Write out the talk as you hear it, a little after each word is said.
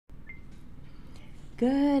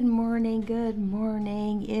Good morning, good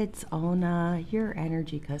morning. It's Ona, your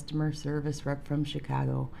energy customer service rep from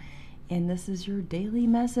Chicago. And this is your daily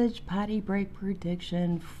message potty break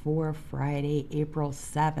prediction for Friday, April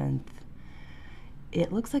 7th.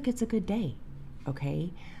 It looks like it's a good day,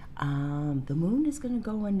 okay? The moon is going to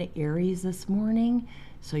go into Aries this morning,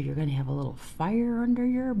 so you're going to have a little fire under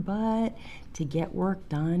your butt to get work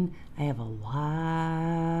done. I have a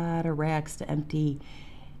lot of racks to empty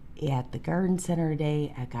at the garden center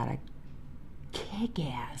today. I got a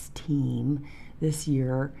kick-ass team this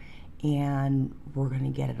year, and we're going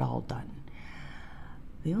to get it all done.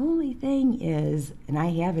 The only thing is, and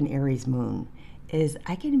I have an Aries moon, is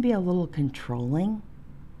I can be a little controlling,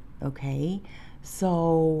 okay?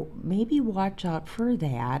 So maybe watch out for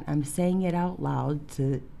that. I'm saying it out loud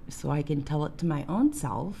so I can tell it to my own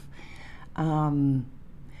self.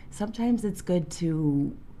 Sometimes it's good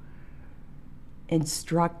to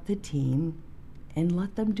instruct the team and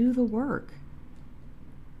let them do the work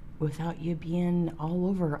without you being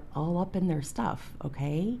all up in their stuff,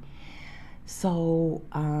 okay? So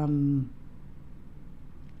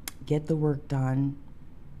get the work done.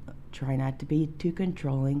 Try not to be too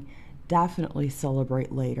controlling. Definitely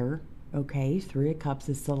celebrate later, okay? 3 of Cups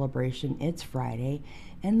is celebration. It's Friday.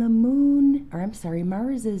 And the moon, or I'm sorry,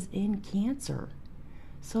 Mars is in Cancer.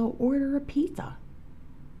 So order a pizza.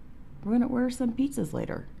 We're going to order some pizzas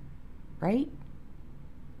later, right?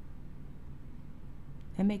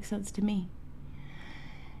 That makes sense to me.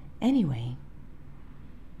 Anyway,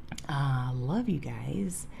 love you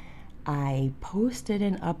guys. I posted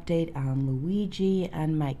an update on Luigi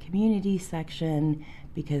on my community section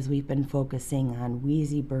because we've been focusing on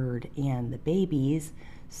Wheezy Bird and the babies.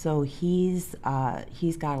 So he's got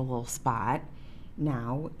a little spot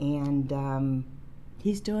now, and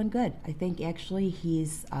he's doing good. I think actually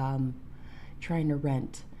he's trying to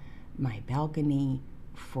rent my balcony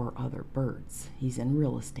for other birds. He's in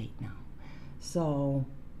real estate now. So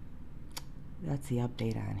that's the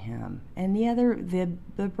update on him. And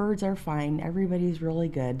the birds are fine. Everybody's really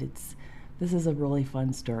good. This is a really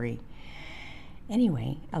fun story.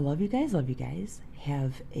 Anyway, I love you guys.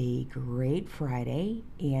 Have a great Friday,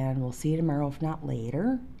 and we'll see you tomorrow, if not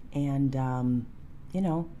later. And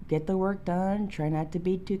get the work done. Try not to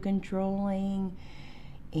be too controlling,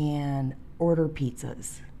 and order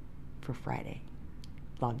pizzas for Friday.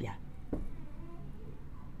 Love ya.